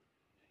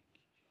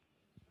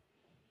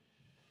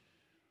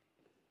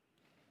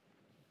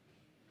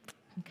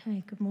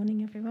Okay, good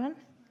morning, everyone.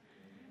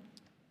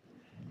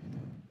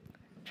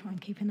 Try and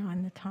keep an eye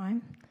on the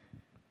time.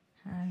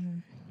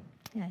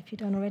 If you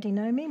don't already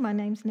know me, my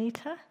name's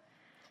Nita.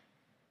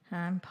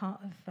 I'm part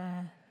of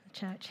the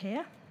church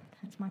here.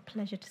 It's my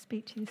pleasure to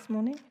speak to you this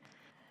morning.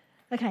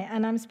 Okay,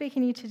 and I'm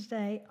speaking to you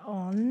today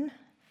on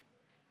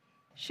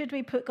should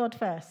we put God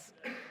first?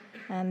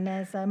 And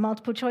there's a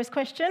multiple choice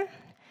question.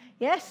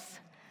 Yes?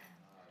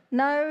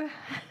 No?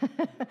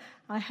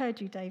 I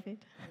heard you, David.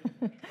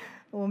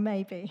 Or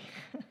maybe.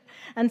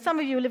 And some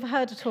of you will have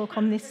heard a talk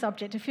on this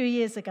subject a few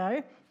years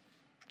ago,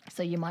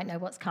 so you might know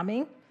what's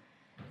coming.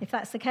 If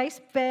that's the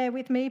case, bear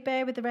with me,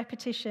 bear with the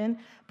repetition,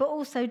 but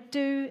also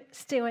do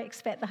still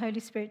expect the Holy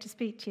Spirit to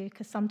speak to you,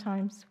 because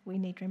sometimes we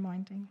need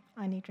reminding.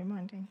 I need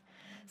reminding.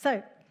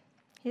 So,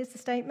 here's the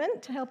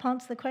statement to help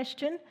answer the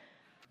question.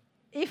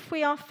 If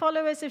we are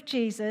followers of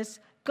Jesus,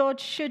 God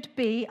should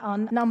be our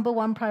number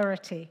one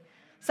priority.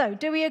 So,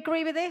 do we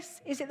agree with this?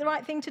 Is it the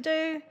right thing to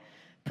do?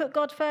 Put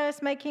God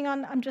first, I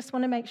just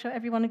want to make sure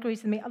everyone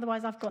agrees with me,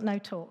 otherwise I've got no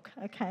talk,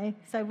 okay?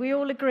 So we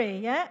all agree,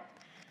 yeah?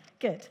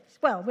 Good.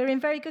 Well, we're in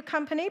very good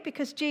company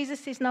because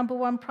Jesus' number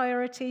one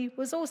priority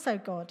was also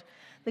God.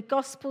 The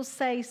Gospels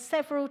say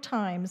several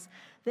times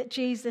that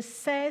Jesus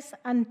says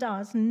and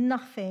does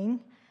nothing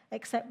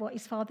except what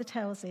his Father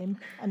tells him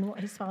and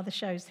what his Father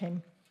shows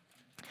him.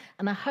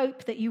 And I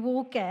hope that you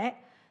all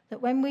get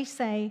that when we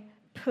say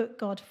put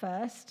God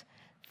first,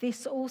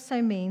 this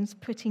also means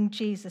putting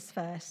Jesus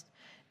first.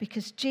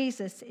 Because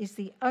Jesus is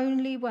the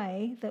only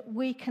way that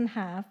we can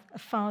have a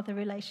father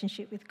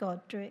relationship with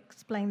God. Drew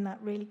explained that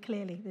really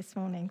clearly this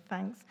morning.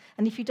 Thanks.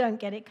 And if you don't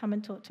get it, come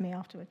and talk to me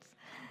afterwards.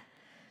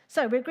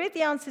 So we agreed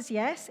the answer is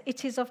yes.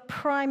 It is of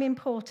prime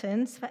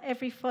importance for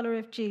every follower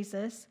of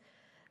Jesus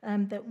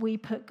that we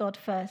put God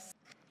first.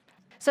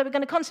 So we're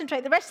going to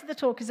concentrate. The rest of the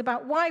talk is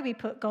about why we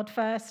put God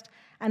first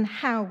and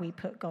how we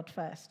put God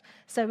first.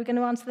 So we're going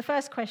to answer the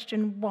first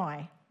question,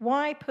 why?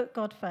 Why put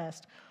God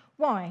first?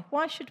 Why?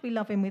 Why should we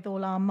love him with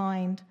all our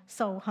mind,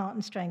 soul, heart,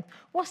 and strength?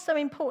 What's so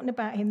important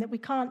about him that we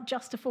can't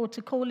just afford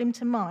to call him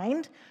to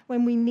mind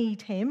when we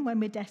need him, when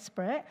we're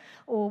desperate,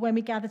 or when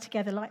we gather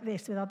together like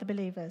this with other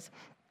believers?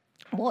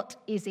 What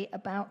is it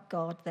about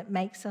God that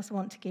makes us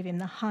want to give him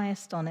the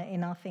highest honour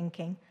in our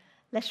thinking?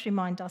 Let's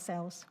remind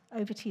ourselves.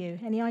 Over to you.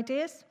 Any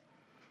ideas?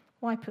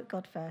 Why put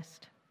God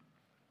first?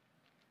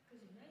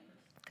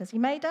 Because he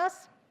made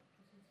us?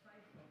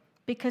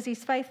 Because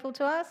he's faithful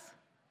to us?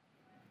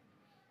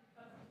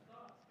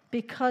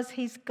 Because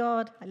he's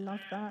God. I love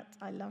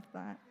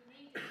that.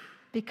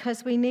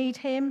 Because we need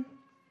him.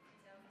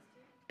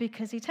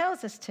 Because he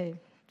tells us to.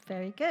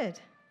 Very good.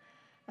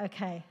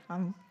 Okay,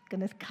 I'm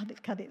going to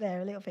cut it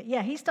there a little bit.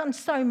 Yeah, he's done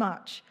so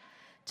much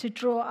to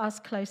draw us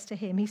close to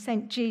him. He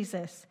sent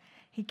Jesus.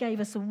 He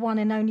gave us a one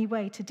and only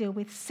way to deal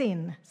with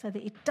sin so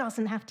that it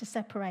doesn't have to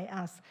separate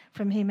us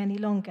from him any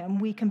longer and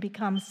we can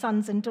become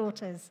sons and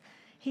daughters.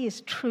 He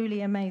is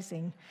truly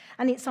amazing.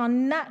 And it's our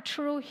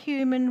natural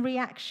human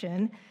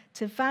reaction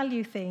to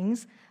value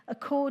things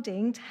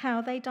according to how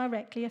they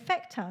directly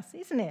affect us,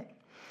 isn't it?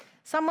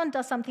 Someone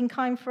does something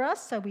kind for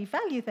us, so we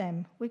value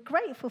them. We're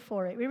grateful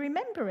for it. We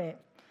remember it.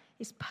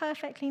 It's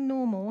perfectly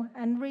normal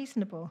and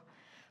reasonable.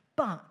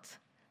 But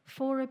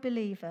for a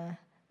believer,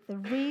 the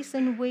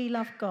reason we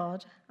love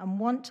God and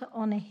want to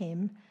honour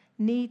him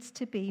needs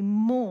to be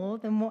more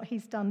than what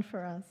he's done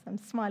for us. I'm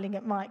smiling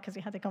at Mike because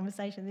we had a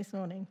conversation this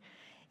morning.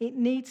 It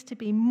needs to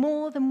be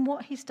more than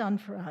what he's done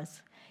for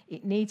us.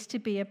 It needs to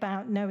be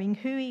about knowing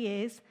who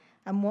he is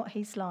and what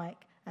he's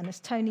like. And as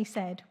Tony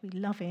said, we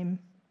love him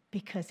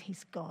because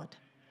he's God.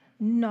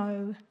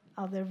 No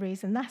other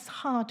reason. That's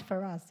hard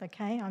for us,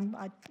 okay?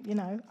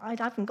 I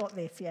haven't got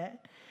this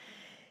yet.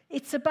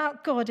 It's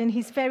about God and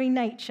his very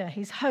nature,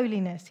 his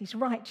holiness, his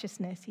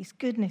righteousness, his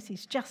goodness,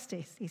 his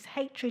justice, his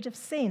hatred of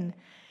sin,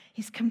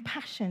 his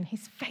compassion,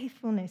 his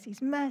faithfulness,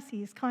 his mercy,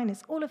 his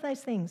kindness, all of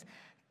those things.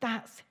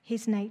 That's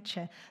his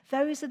nature.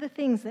 Those are the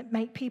things that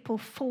make people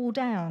fall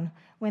down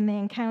when they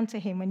encounter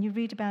him, when you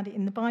read about it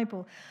in the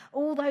Bible.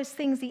 All those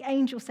things the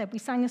angel said. We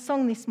sang a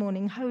song this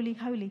morning, Holy,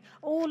 Holy.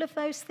 All of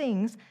those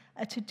things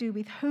are to do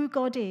with who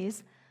God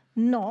is,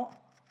 not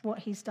what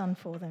he's done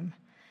for them.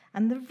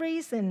 And the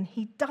reason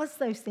he does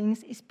those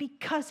things is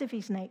because of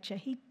his nature.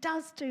 He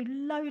does do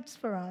loads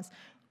for us.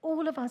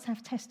 All of us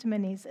have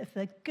testimonies of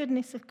the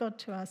goodness of God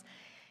to us.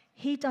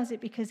 He does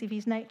it because of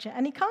his nature,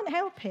 and he can't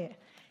help it.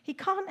 He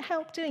can't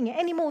help doing it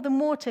any more than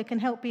water can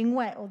help being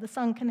wet or the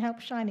sun can help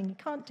shining. He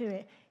can't do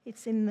it.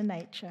 It's in the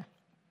nature.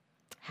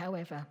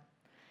 However,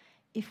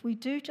 if we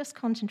do just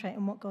concentrate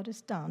on what God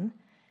has done,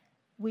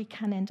 we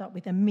can end up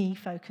with a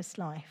me-focused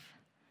life.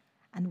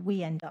 And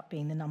we end up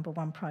being the number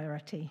one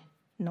priority,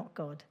 not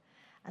God.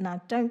 And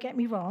now, don't get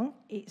me wrong,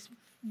 it's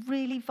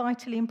really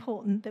vitally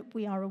important that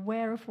we are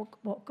aware of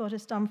what God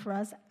has done for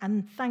us,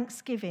 and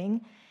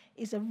thanksgiving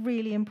is a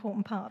really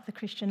important part of the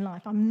Christian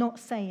life. I'm not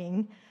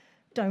saying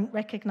don't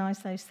recognize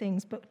those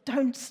things, but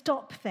don't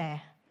stop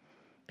there.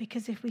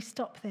 Because if we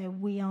stop there,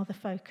 we are the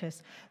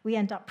focus. We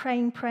end up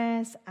praying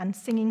prayers and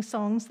singing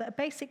songs that are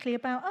basically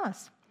about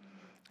us.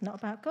 not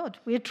about God.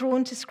 We're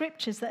drawn to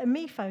scriptures that are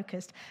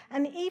me-focused.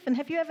 And even,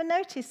 have you ever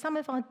noticed some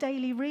of our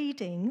daily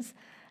readings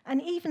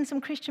and even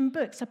some Christian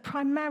books are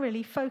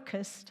primarily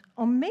focused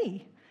on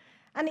me?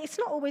 And it's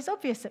not always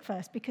obvious at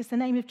first because the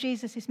name of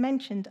Jesus is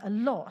mentioned a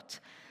lot,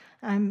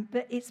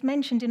 but it's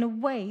mentioned in a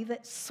way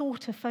that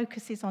sort of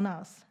focuses on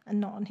us and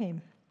not on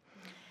him.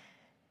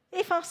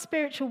 If our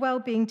spiritual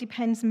well-being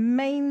depends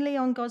mainly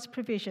on God's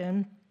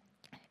provision,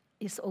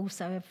 it's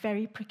also a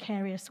very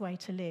precarious way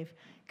to live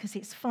because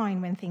it's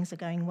fine when things are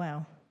going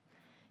well.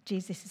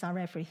 Jesus is our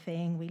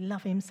everything. We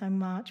love him so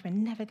much. We're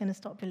never going to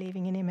stop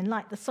believing in him. And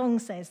like the song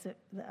says that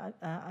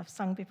I've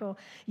sung before,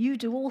 you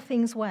do all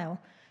things well.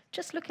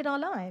 Just look at our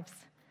lives.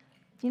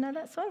 Do you know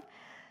that song?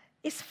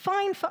 It's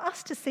fine for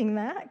us to sing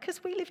that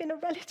because we live in a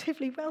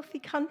relatively wealthy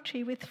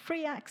country with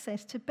free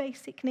access to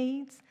basic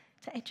needs,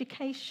 to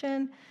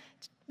education,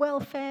 to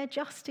welfare,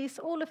 justice,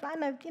 all of that.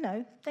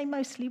 No, they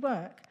mostly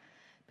work.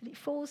 But it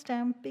falls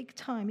down big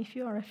time if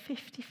you are a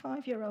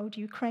 55-year-old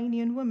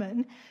Ukrainian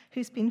woman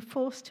who's been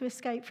forced to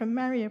escape from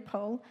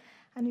Mariupol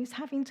and who's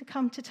having to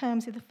come to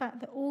terms with the fact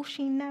that all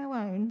she now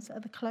owns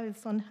are the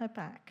clothes on her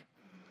back.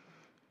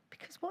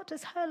 Because what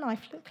does her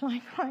life look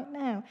like right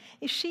now?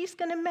 If she's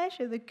going to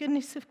measure the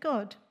goodness of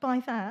God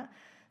by that,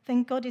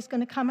 then God is going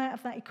to come out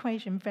of that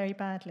equation very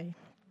badly.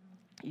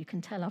 You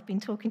can tell I've been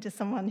talking to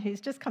someone who's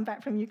just come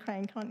back from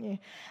Ukraine, can't you?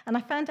 And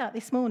I found out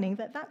this morning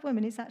that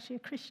woman is actually a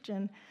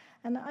Christian.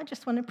 And I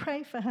just want to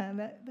pray for her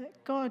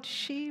that God,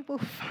 she will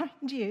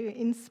find you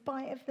in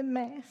spite of the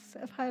mess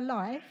of her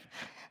life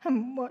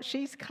and what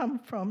she's come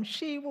from.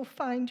 She will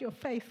find your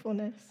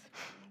faithfulness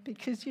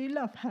because you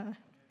love her.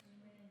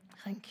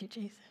 Thank you,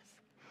 Jesus.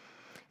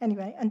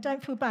 Anyway, and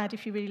don't feel bad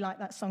if you really like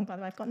that song, by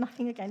the way. I've got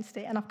nothing against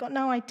it, and I've got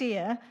no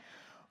idea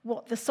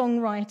what the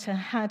songwriter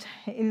had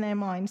in their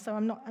mind. So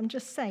I'm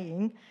just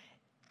saying,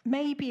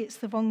 maybe it's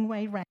the wrong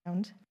way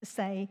round to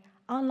say,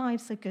 our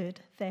lives are good,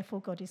 therefore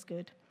God is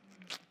good.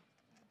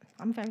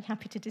 I'm very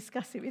happy to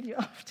discuss it with you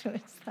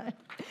afterwards, though.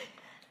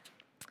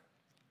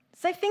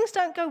 So if things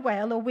don't go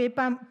well, or we're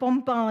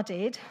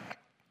bombarded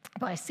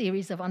by a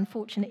series of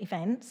unfortunate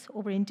events,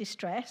 or we're in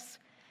distress,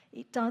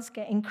 it does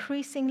get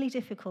increasingly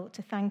difficult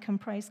to thank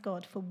and praise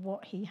God for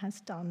what he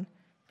has done,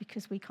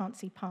 because we can't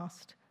see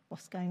past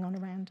what's going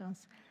on around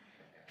us.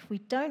 If we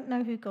don't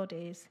know who God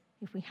is,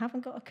 if we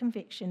haven't got a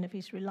conviction of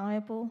his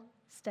reliable,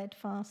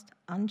 steadfast,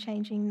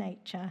 unchanging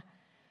nature,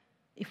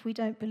 if we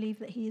don't believe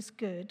that he is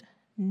good,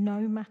 no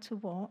matter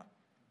what,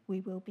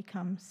 we will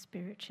become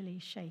spiritually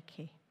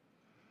shaky.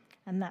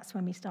 And that's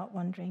when we start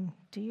wondering,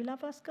 do you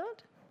love us,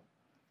 God?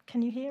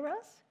 Can you hear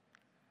us?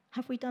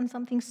 Have we done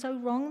something so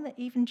wrong that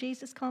even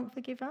Jesus can't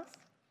forgive us?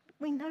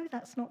 We know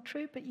that's not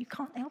true, but you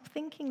can't help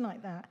thinking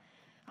like that.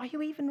 Are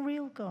you even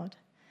real, God?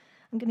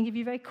 I'm going to give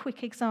you a very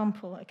quick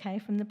example, okay,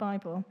 from the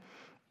Bible.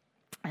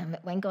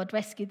 When God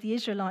rescued the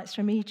Israelites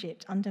from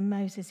Egypt under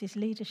Moses'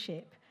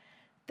 leadership,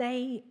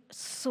 they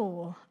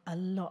saw a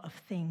lot of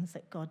things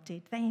that God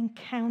did. They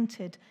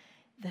encountered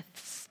the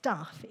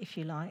stuff, if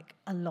you like,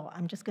 a lot.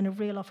 I'm just going to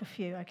reel off a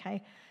few,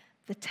 okay?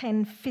 The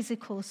 10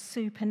 physical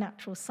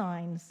supernatural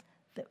signs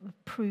that were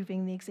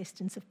proving the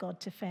existence of God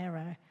to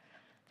Pharaoh,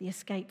 the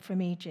escape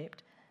from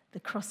Egypt, the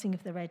crossing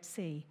of the Red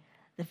Sea,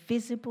 the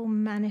visible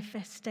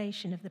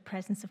manifestation of the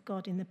presence of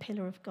God in the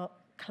pillar of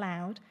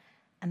cloud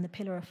and the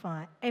pillar of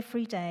fire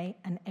every day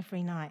and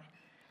every night.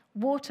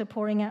 Water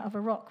pouring out of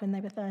a rock when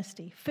they were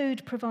thirsty.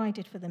 Food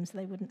provided for them so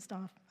they wouldn't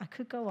starve. I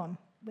could go on.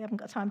 We haven't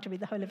got time to read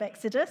the whole of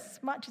Exodus,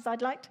 much as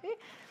I'd like to.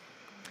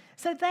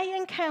 So they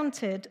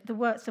encountered the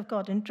works of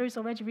God, and Drew's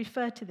already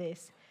referred to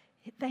this.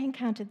 They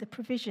encountered the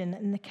provision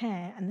and the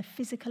care and the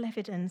physical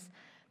evidence,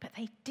 but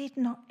they did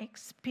not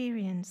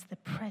experience the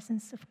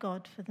presence of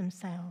God for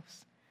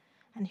themselves.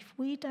 And if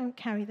we don't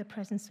carry the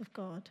presence of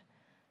God,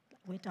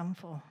 we're done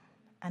for.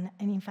 And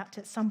in fact,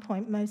 at some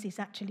point, Moses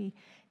actually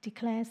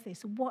declares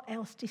this. What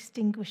else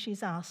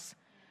distinguishes us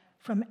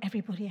from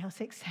everybody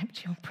else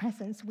except your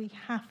presence? We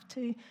have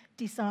to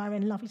desire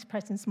and love his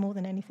presence more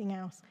than anything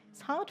else.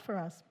 It's hard for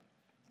us.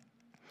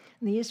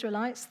 The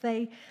Israelites,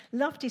 they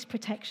loved his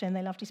protection,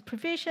 they loved his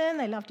provision,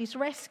 they loved his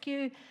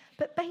rescue,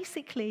 but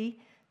basically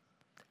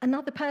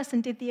another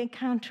person did the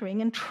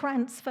encountering and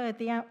transferred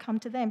the outcome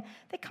to them.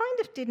 They kind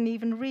of didn't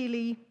even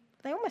really,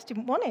 they almost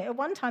didn't want it. At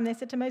one time they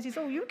said to Moses,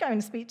 oh, you go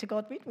and speak to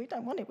God, we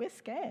don't want it, we're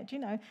scared, you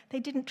know.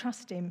 They didn't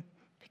trust him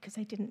because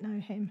they didn't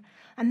know him.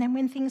 And then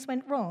when things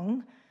went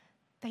wrong,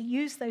 they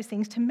used those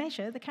things to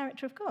measure the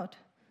character of God.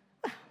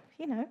 Well,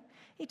 you know,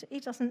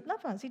 he doesn't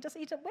love us.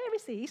 Where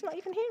is he? He's not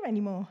even here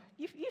anymore.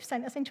 You've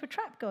sent us into a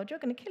trap, God. You're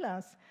going to kill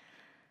us.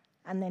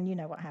 And then you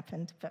know what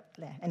happened. But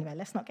anyway,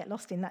 let's not get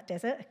lost in that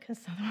desert, because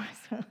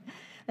otherwise,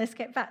 let's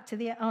get back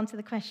to answer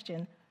the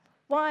question.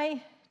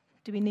 Why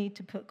do we need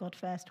to put God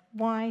first?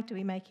 Why do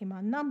we make him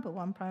our number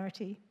one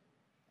priority?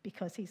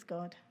 Because he's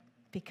God.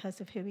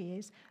 Because of who he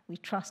is. We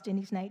trust in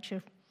his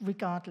nature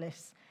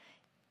regardless.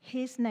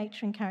 His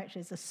nature and character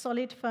is a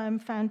solid, firm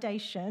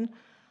foundation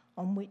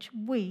on which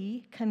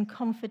we can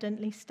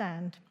confidently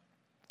stand,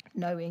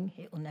 knowing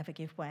it will never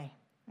give way,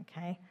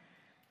 okay?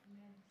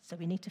 Amen. So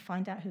we need to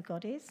find out who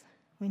God is.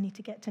 We need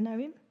to get to know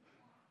him.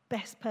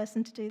 Best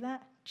person to do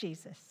that?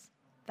 Jesus.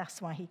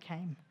 That's why he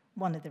came.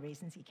 One of the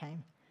reasons he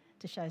came,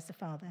 to show us the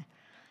Father.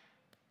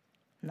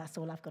 And that's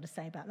all I've got to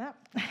say about that.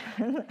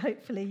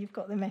 Hopefully you've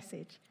got the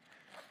message.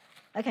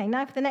 Okay,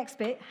 now for the next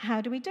bit,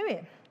 how do we do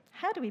it?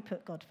 How do we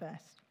put God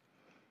first?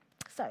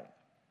 So,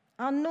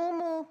 our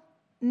normal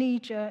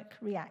knee-jerk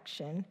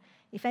reaction,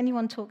 if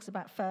anyone talks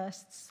about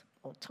firsts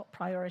or top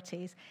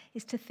priorities,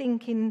 is to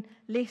think in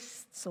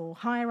lists or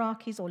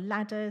hierarchies or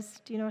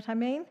ladders. Do you know what I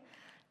mean?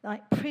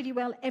 Like, pretty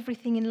well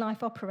everything in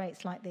life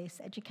operates like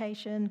this.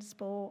 Education,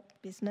 sport,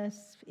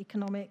 business,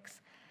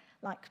 economics,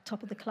 like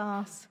top of the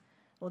class,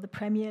 or the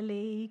Premier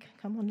League.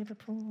 Come on,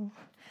 Liverpool.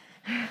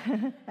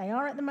 They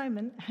are at the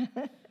moment.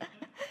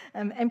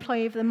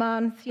 Employee of the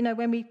month. You know,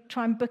 when we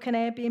try and book an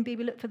Airbnb,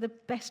 we look for the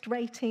best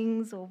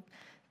ratings, or,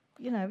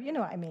 you know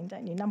what I mean,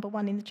 don't you? Number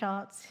one in the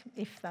charts,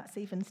 if that's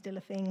even still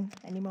a thing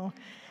anymore.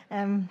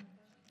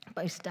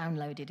 Most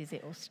downloaded, is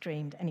it, or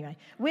streamed? Anyway,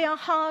 we are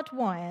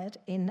hardwired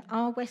in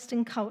our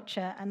Western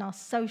culture and our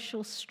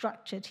social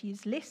structure to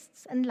use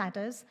lists and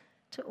ladders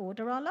to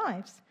order our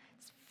lives.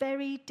 It's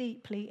very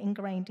deeply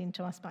ingrained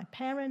into us by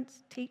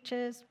parents,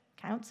 teachers,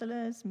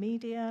 counsellors,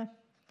 media,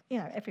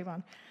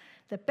 everyone.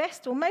 The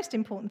best or most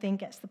important thing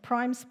gets the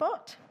prime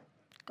spot,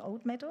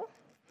 gold medal,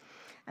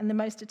 and the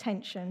most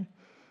attention.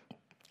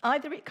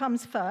 Either it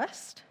comes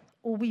first,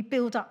 or we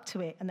build up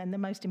to it, and then the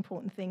most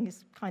important thing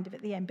is kind of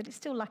at the end. But it's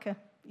still like a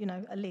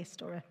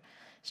list or a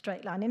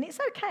straight line. And it's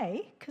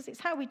okay, because it's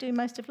how we do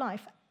most of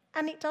life,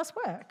 and it does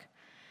work.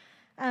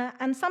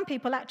 And some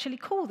people actually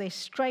call this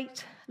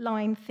straight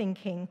line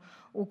thinking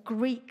or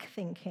Greek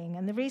thinking.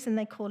 And the reason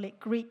they call it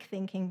Greek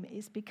thinking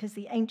is because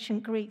the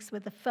ancient Greeks were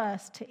the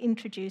first to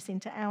introduce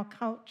into our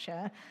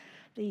culture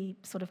the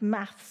sort of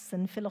maths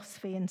and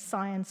philosophy and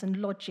science and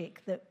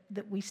logic that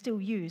we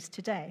still use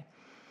today.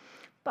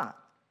 But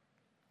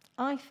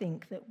I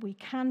think that we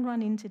can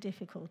run into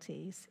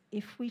difficulties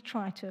if we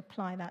try to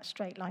apply that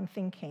straight line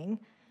thinking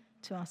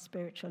to our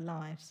spiritual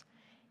lives.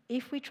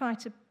 If we try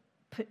to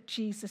put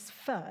Jesus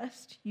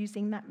first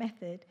using that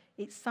method,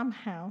 it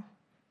somehow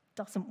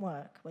doesn't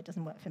work. Well, it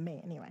doesn't work for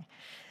me anyway.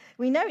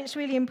 We know it's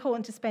really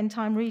important to spend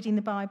time reading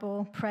the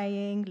Bible,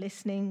 praying,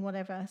 listening,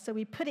 whatever. So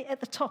we put it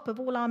at the top of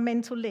all our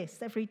mental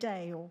lists every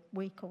day or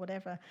week or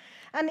whatever.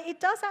 And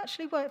it does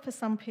actually work for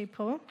some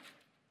people.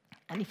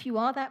 And if you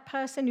are that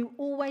person who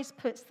always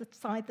puts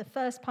aside the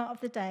first part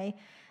of the day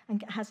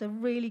and has a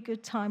really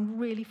good time,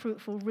 really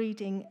fruitful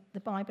reading the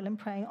Bible and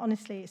praying,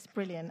 honestly, it's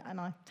brilliant. And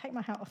I take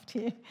my hat off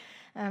to you.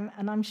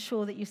 And I'm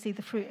sure that you see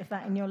the fruit of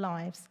that in your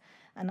lives.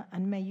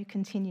 And may you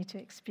continue to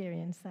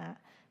experience that.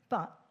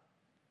 But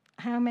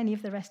how many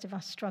of the rest of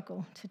us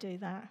struggle to do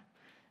that?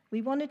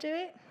 We want to do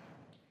it.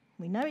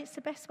 We know it's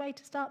the best way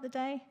to start the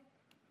day.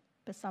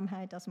 But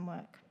somehow it doesn't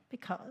work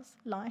because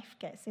life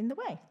gets in the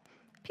way.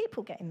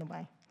 People get in the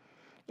way.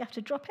 You have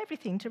to drop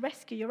everything to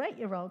rescue your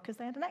 8-year-old because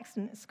they had an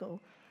accident at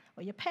school,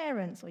 or your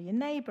parents, or your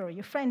neighbour, or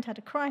your friend had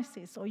a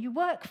crisis, or you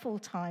work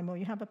full-time, or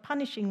you have a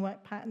punishing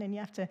work pattern and you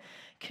have to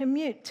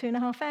commute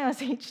 2.5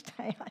 hours each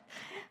day,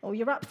 or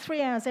you're up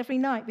 3 hours every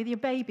night with your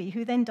baby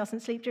who then doesn't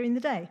sleep during the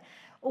day.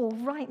 Or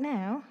right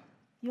now,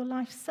 your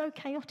life's so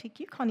chaotic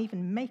you can't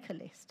even make a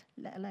list,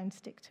 let alone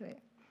stick to it.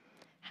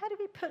 How do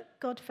we put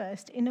God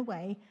first in a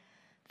way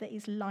that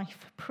is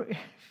life-proof?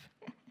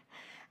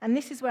 And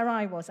this is where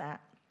I was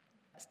at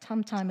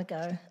some time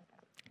ago,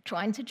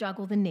 trying to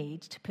juggle the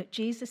need to put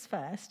Jesus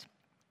first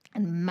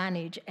and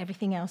manage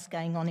everything else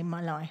going on in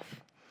my life.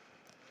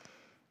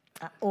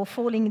 Or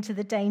falling into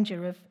the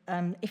danger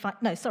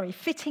of,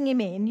 fitting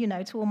him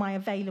in, to all my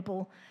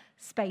available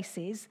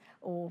spaces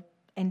or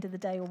end of the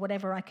day or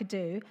whatever I could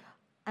do.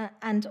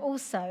 And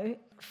also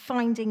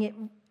finding it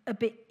a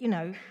bit,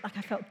 like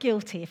I felt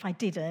guilty if I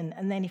didn't.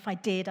 And then if I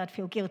did, I'd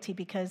feel guilty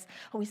because,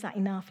 is that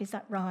enough? Is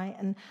that right?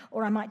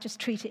 Or I might just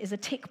treat it as a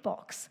tick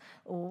box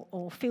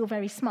or feel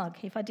very smug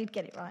if I did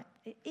get it right.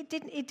 It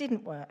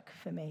didn't work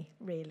for me,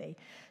 really.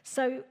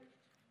 So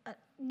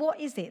what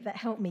is it that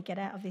helped me get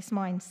out of this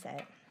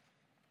mindset?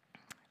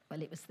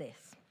 Well, it was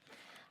this.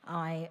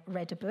 I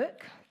read a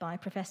book by a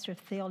professor of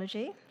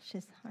theology, which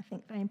is, I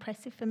think, very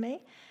impressive for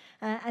me.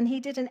 And he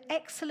did an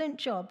excellent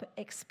job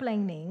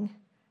explaining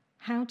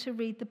how to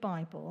read the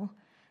Bible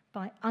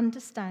by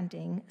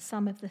understanding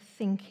some of the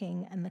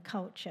thinking and the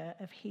culture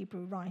of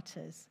Hebrew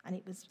writers. And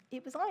it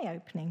was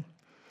eye-opening.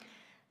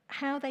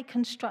 How they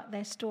construct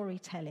their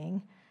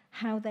storytelling,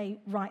 how they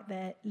write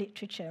their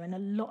literature, and a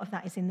lot of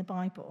that is in the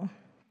Bible.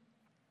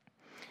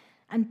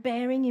 And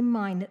bearing in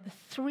mind that the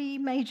 3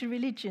 major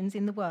religions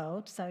in the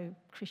world, so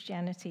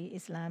Christianity,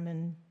 Islam,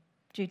 and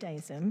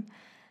Judaism,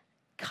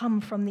 come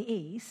from the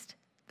East,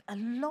 a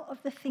lot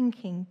of the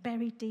thinking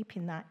buried deep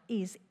in that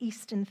is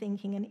Eastern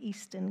thinking and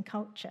Eastern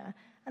culture,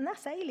 and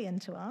that's alien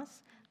to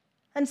us.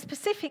 And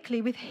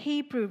specifically with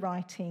Hebrew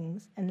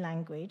writings and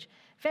language,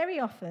 very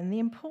often the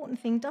important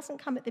thing doesn't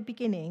come at the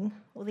beginning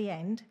or the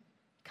end,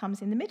 it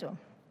comes in the middle.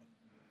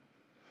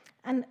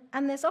 And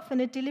there's often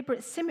a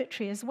deliberate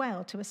symmetry as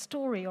well to a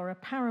story or a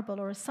parable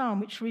or a psalm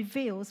which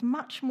reveals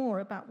much more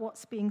about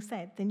what's being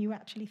said than you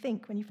actually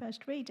think when you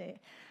first read it,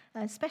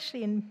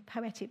 especially in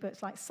poetic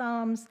books like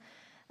Psalms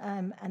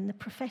and the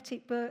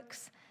prophetic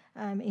books,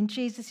 in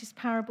Jesus'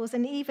 parables,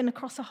 and even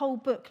across a whole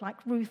book like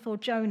Ruth or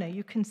Jonah,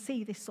 you can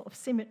see this sort of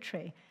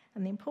symmetry.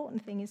 And the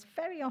important thing is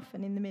very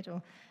often in the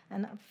middle.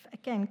 And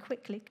again,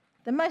 quickly,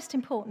 the most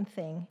important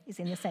thing is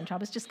in the centre. I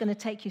was just going to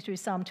take you through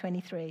Psalm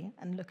 23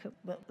 and look at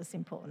what was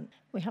important.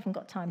 We haven't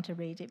got time to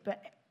read it,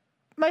 but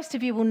most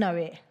of you will know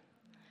it.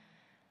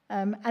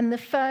 And the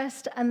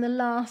first and the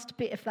last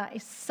bit of that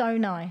is so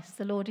nice.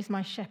 The Lord is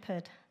my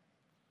shepherd.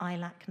 I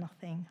lack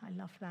nothing. I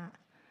love that.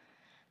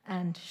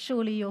 And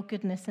surely your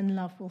goodness and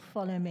love will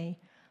follow me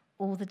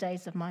all the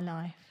days of my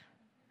life.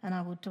 And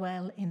I will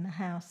dwell in the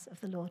house of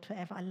the Lord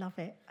forever. I love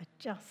it. I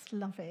just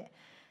love it.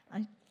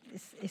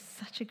 It's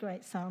such a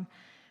great psalm.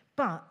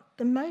 But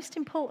the most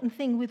important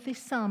thing with this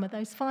psalm are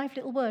those 5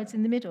 little words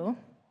in the middle.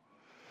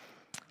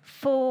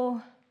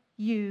 For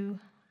you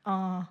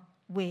are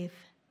with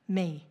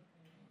me.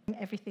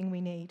 Everything we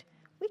need.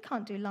 We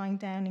can't do lying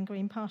down in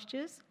green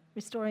pastures,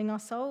 restoring our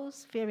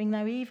souls, fearing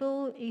no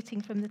evil,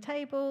 eating from the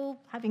table,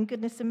 having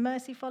goodness and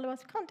mercy follow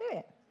us. We can't do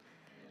it.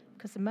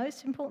 Because the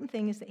most important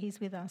thing is that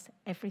he's with us.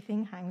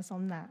 Everything hangs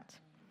on that.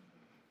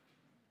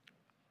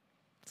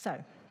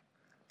 So,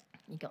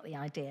 you got the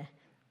idea.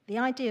 The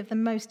idea of the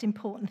most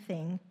important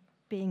thing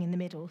being in the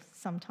middle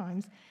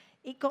sometimes,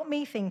 it got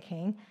me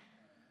thinking,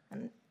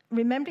 and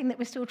remembering that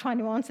we're still trying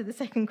to answer the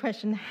second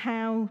question,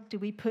 how do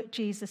we put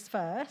Jesus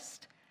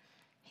first?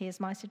 Here's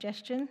my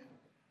suggestion.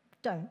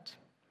 Don't.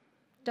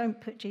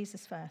 Don't put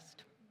Jesus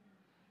first.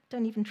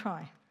 Don't even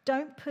try.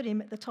 Don't put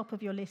him at the top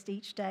of your list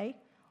each day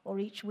or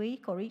each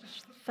week or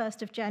each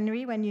 1st of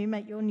January when you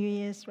make your New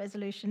Year's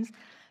resolutions.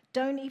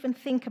 Don't even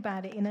think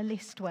about it in a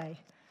list way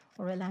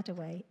or a ladder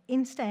way.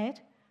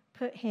 Instead,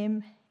 put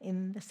him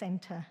in the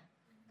centre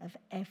of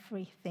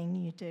everything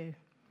you do.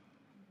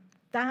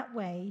 That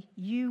way,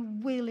 you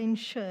will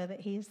ensure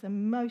that he is the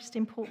most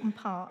important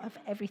part of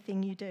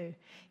everything you do.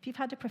 If you've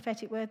had a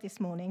prophetic word this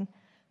morning,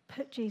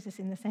 put Jesus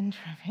in the centre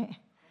of it.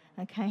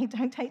 Okay?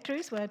 Don't take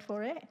Drew's word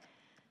for it.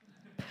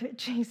 Put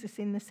Jesus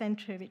in the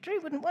centre of it.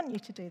 Drew wouldn't want you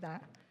to do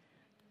that.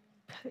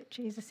 Put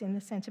Jesus in the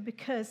centre,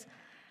 because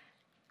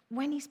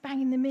when he's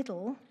bang in the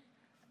middle,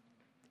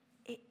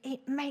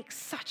 it makes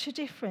such a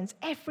difference.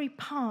 Every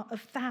part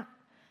of that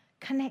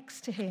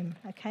connects to him.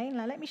 Okay?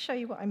 Now let me show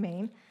you what I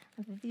mean.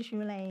 I have a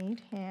visual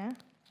aid here.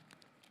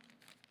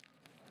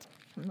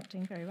 I'm not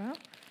doing very well.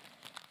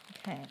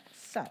 Okay,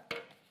 so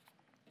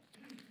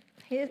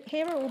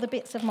here are all the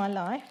bits of my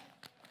life.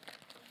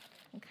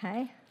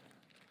 Okay?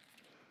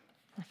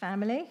 My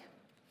family,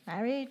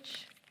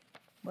 marriage,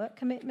 work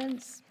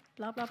commitments,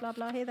 blah, blah, blah,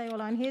 blah. Here they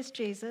all are. And here's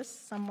Jesus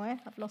somewhere.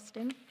 I've lost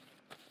him.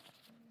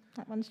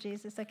 That one's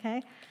Jesus,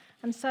 okay?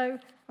 And so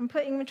I'm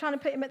trying to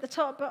put him at the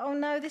top, but oh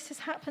no, this has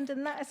happened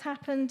and that has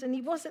happened, and he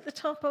was at the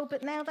top, oh,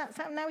 but now that's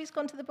happened, now he's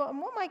gone to the bottom.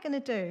 What am I going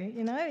to do?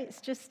 You know, it's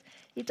just,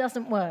 it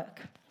doesn't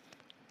work.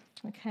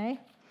 Okay?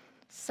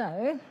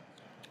 So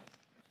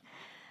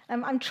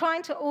I'm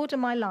trying to order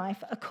my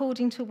life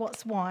according to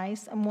what's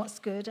wise and what's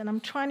good, and I'm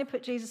trying to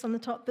put Jesus on the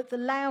top, but the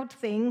loud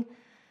thing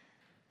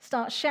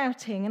starts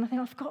shouting, and I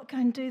think, I've got to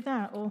go and do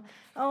that. Or,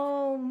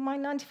 oh, my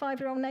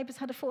 95-year-old neighbour's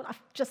had a fall.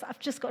 I've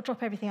just got to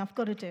drop everything. I've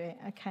got to do it,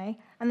 okay?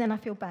 And then I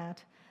feel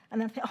bad.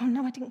 And then I think, oh,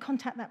 no, I didn't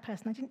contact that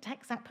person. I didn't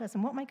text that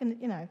person. What am I going to,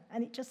 you know?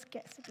 And it just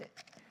gets a bit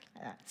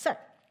like that. So,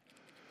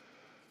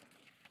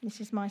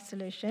 this is my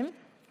solution.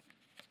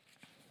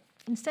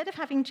 Instead of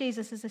having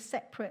Jesus as a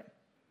separate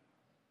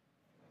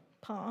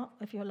part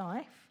of your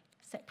life,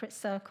 separate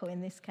circle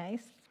in this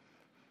case,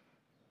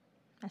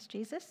 that's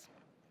Jesus.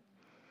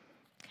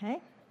 Okay?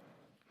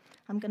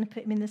 I'm going to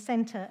put him in the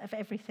centre of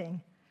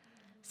everything.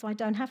 So I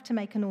don't have to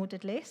make an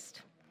ordered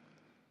list.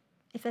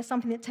 If there's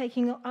something that's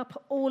taking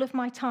up all of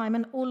my time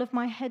and all of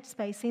my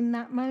headspace in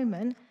that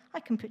moment, I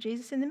can put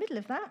Jesus in the middle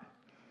of that.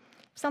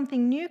 If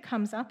something new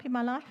comes up in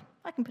my life,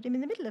 I can put him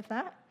in the middle of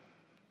that.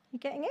 You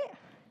getting it?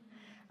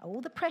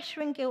 All the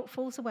pressure and guilt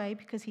falls away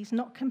because he's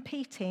not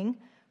competing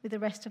with the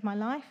rest of my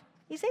life.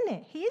 He's in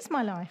it. He is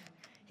my life.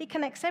 He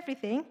connects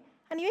everything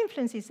and he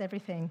influences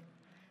everything.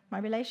 My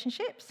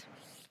relationships,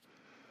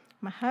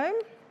 my home.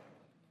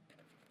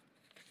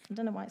 I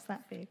don't know why it's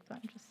that big, but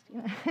I'm just,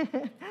 you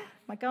know.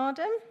 My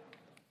garden.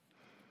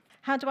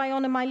 How do I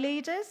honour my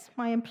leaders,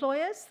 my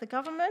employers, the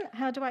government?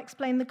 How do I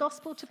explain the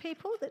gospel to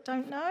people that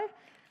don't know?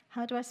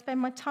 How do I spend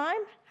my time?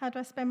 How do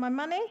I spend my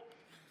money?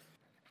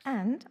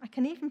 And I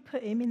can even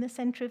put him in the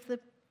centre of the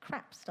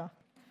crap stuff.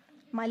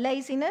 My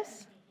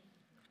laziness.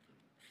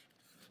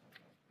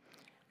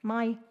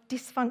 My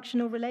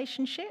dysfunctional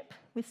relationship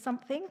with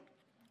something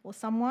or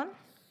someone.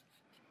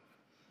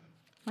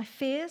 My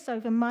fears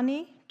over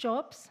money,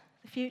 jobs,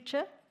 the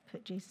future,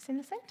 put Jesus in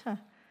the centre.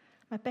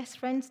 My best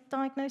friend's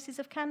diagnosis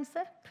of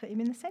cancer, put him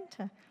in the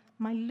centre.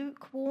 My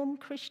lukewarm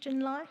Christian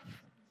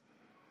life,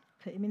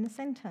 put him in the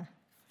centre.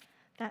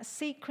 That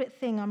secret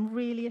thing I'm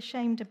really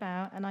ashamed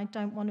about and I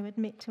don't want to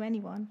admit to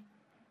anyone,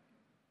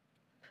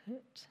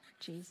 put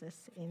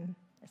Jesus in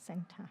the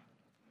center.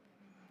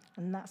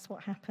 And that's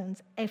what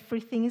happens.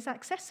 Everything is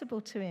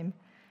accessible to him.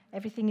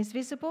 Everything is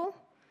visible.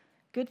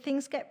 Good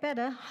things get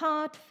better.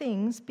 Hard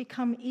things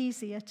become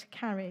easier to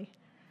carry.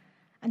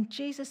 And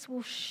Jesus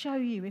will show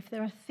you if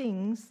there are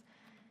things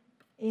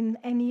in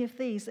any of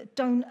these that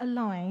don't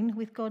align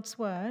with God's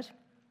word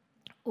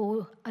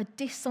or are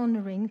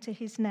dishonoring to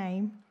his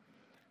name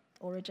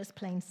or are just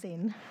plain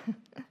sin.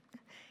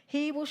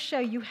 He will show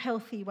you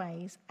healthy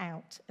ways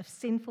out of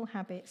sinful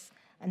habits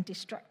and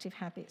destructive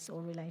habits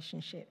or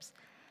relationships.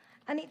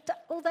 And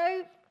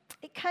although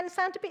it can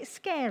sound a bit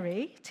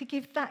scary to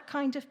give that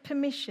kind of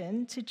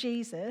permission to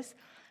Jesus,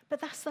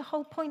 but that's the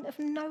whole point of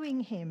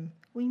knowing him.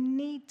 We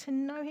need to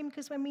know him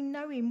because when we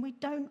know him, we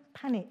don't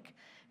panic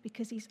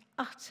because he's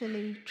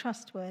utterly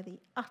trustworthy,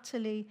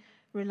 utterly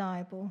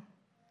reliable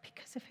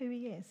because of who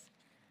he is.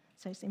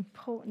 So it's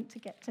important to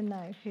get to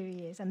know who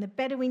he is. And the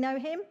better we know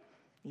him,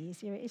 the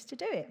easier it is to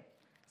do it.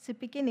 It's the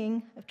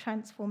beginning of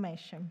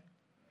transformation.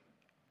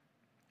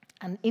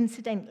 And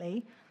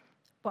incidentally,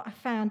 what I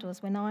found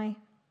was when I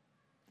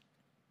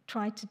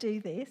tried to do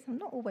this, I'm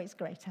not always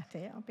great at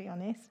it, I'll be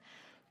honest,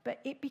 but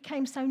it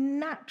became so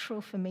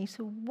natural for me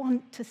to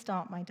want to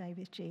start my day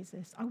with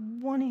Jesus. I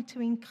wanted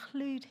to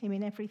include him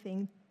in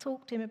everything,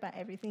 talk to him about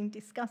everything,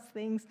 discuss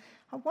things.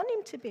 I want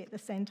him to be at the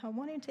centre. I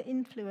want him to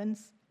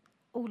influence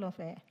all of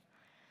it.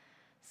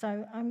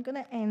 So I'm going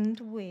to end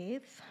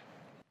with,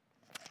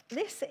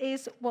 this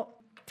is what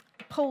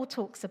Paul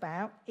talks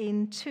about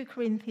in 2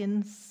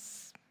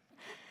 Corinthians,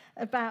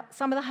 about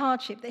some of the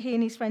hardship that he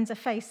and his friends are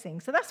facing.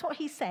 So that's what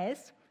he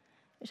says,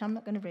 which I'm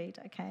not going to read,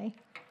 okay?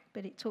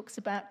 But it talks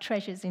about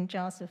treasures in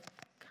jars of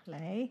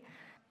clay.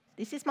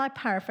 This is my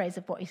paraphrase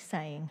of what he's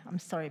saying. I'm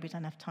sorry, we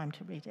don't have time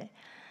to read it.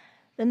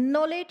 The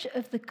knowledge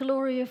of the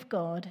glory of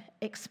God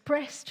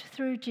expressed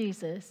through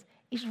Jesus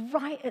is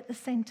right at the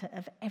centre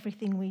of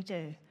everything we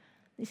do.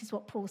 This is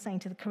what Paul's saying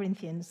to the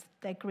Corinthians.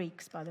 They're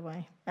Greeks, by the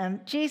way.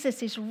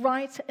 Jesus is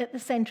right at the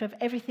centre of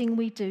everything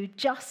we do,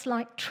 just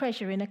like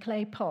treasure in a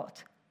clay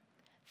pot.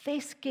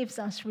 This gives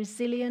us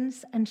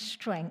resilience and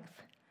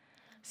strength.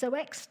 So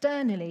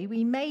externally,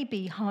 we may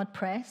be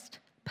hard-pressed,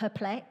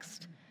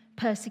 perplexed,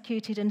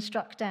 persecuted and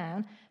struck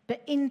down,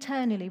 but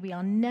internally we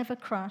are never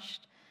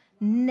crushed,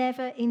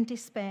 never in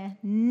despair,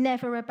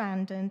 never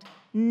abandoned,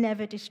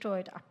 never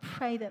destroyed. I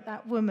pray that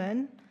that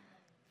woman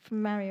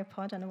from Mariupol,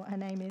 I don't know what her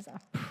name is, I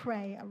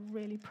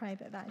really pray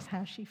that that is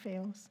how she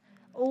feels.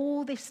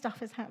 All this stuff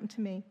has happened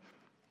to me,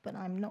 but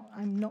I'm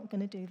not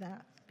going to do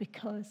that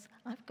because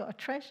I've got a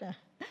treasure.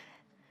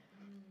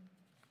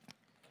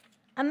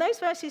 And those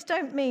verses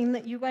don't mean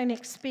that you won't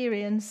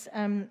experience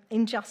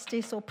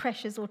injustice or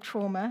pressures or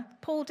trauma.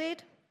 Paul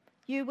did,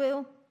 you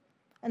will,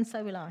 and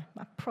so will I.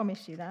 I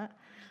promise you that.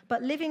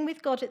 But living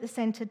with God at the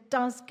centre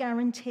does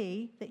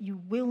guarantee that you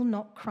will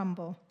not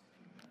crumble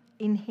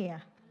in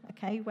here,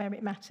 okay, where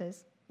it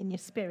matters, in your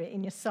spirit,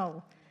 in your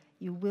soul.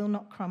 You will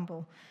not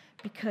crumble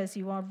because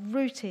you are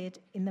rooted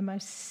in the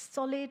most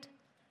solid,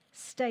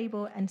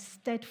 stable, and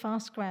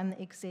steadfast ground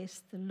that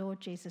exists, the Lord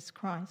Jesus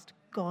Christ,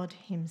 God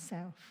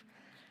himself.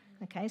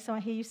 Okay, so I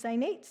hear you say,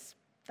 Neats,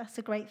 that's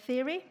a great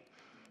theory.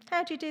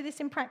 How do you do this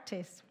in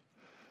practice?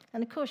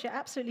 And of course, you're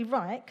absolutely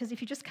right, because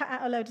if you just cut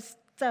out a load of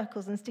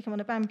circles and stick them on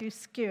a bamboo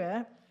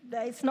skewer,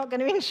 it's not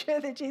going to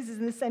ensure that Jesus is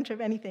in the centre of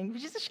anything,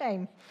 which is a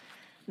shame.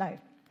 No.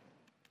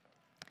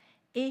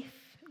 If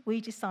we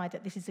decide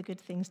that this is a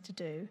good thing to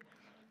do,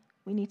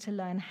 we need to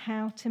learn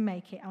how to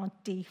make it our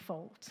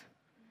default.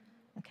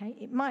 Okay,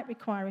 it might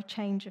require a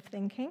change of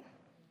thinking.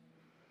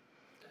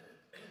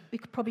 We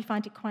could probably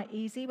find it quite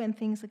easy when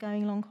things are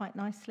going along quite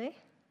nicely.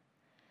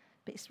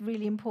 But it's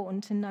really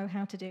important to know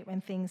how to do it when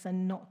things are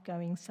not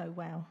going so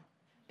well.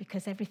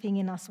 Because everything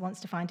in us wants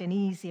to find an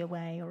easier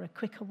way or a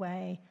quicker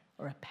way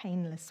or a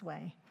painless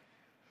way.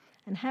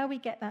 And how we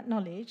get that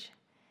knowledge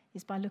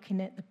is by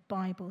looking at the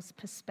Bible's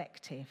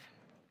perspective.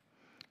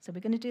 So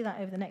we're going to do that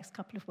over the next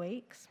couple of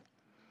weeks.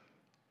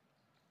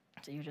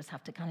 So you just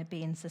have to kind of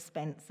be in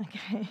suspense,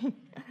 okay?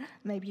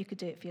 Maybe you could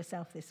do it for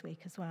yourself this week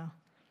as well.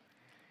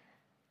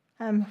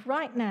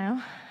 Right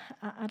now,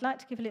 I'd like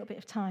to give a little bit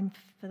of time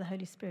for the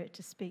Holy Spirit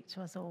to speak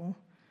to us all.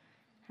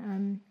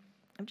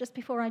 Just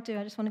before I do,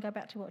 I just want to go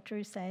back to what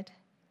Drew said.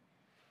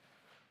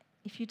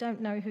 If you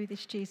don't know who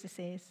this Jesus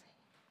is,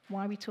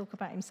 why we talk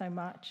about him so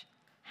much,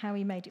 how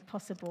he made it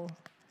possible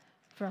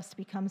for us to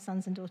become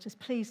sons and daughters,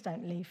 please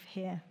don't leave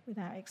here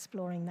without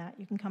exploring that.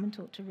 You can come and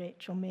talk to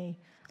Rich or me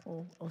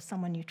or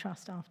someone you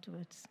trust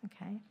afterwards,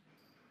 okay?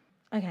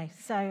 Okay,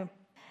 so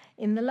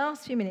in the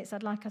last few minutes,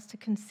 I'd like us to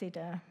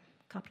consider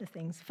couple of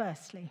things.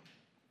 Firstly,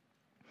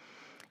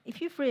 if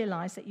you've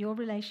realized that your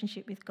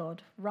relationship with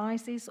God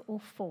rises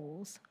or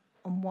falls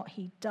on what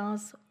he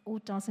does or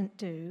doesn't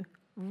do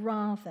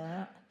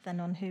rather than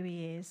on who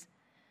he is,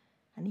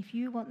 and if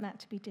you want that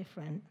to be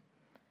different,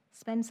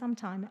 spend some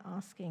time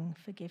asking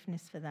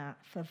forgiveness for that,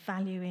 for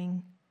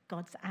valuing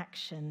God's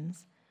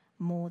actions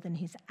more than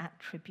his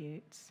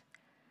attributes,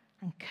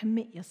 and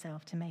commit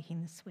yourself to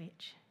making the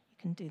switch. You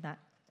can do that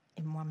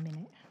in 1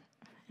 minute.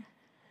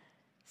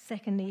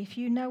 Secondly, if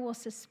you know or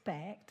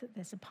suspect that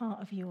there's a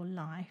part of your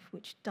life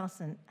which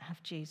doesn't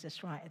have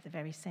Jesus right at the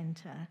very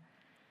centre,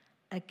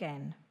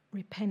 again,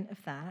 repent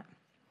of that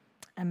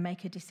and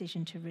make a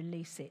decision to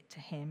release it to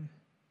him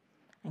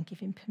and give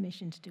him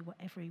permission to do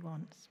whatever he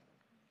wants.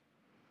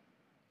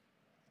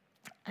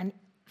 And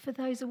for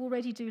those who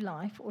already do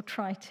life or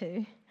try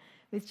to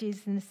with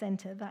Jesus in the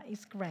centre, that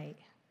is great.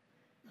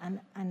 And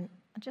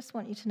I just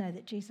want you to know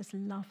that Jesus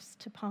loves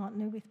to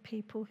partner with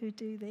people who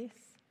do this,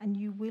 and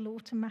you will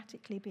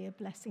automatically be a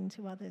blessing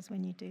to others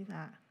when you do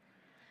that.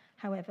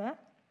 However,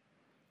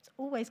 it's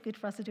always good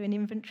for us to do an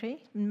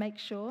inventory and make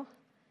sure.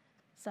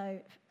 So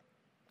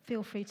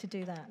feel free to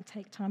do that and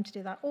take time to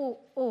do that.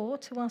 Or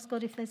to ask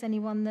God if there's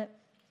anyone that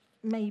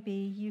maybe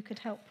you could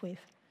help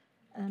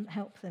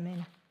them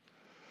in.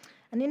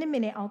 And in a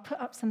minute, I'll put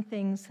up some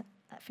things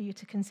for you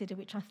to consider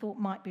which I thought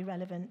might be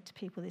relevant to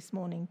people this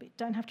morning, but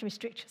don't have to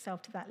restrict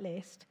yourself to that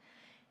list.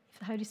 If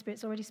the Holy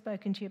Spirit's already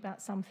spoken to you about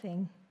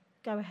something,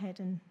 go ahead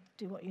and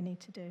do what you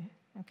need to do,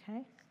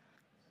 okay?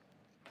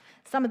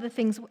 Some of the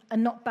things are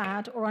not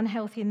bad or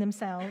unhealthy in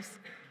themselves,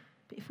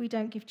 but if we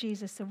don't give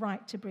Jesus the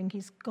right to bring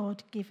his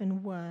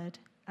God-given word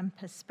and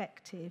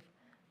perspective,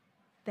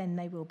 then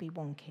they will be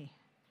wonky,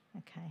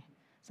 okay?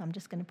 So I'm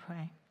just going to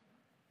pray.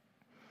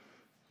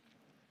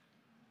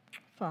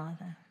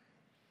 Father,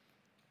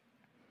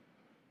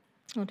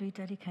 Lord, we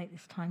dedicate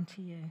this time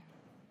to you.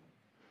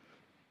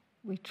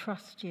 We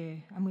trust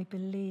you and we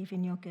believe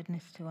in your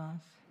goodness to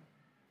us.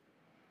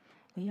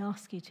 We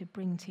ask you to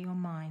bring to your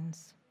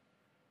minds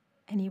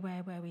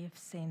anywhere where we have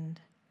sinned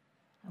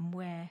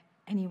and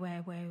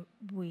anywhere where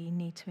we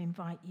need to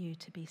invite you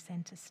to be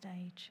centre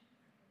stage.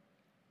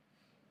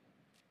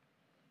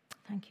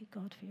 Thank you,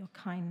 God, for your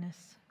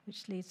kindness,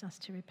 which leads us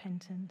to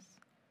repentance.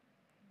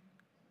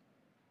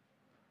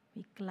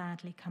 We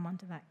gladly come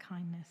under that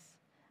kindness,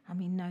 and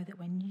we know that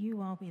when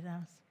you are with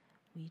us,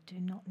 we do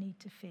not need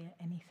to fear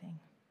anything.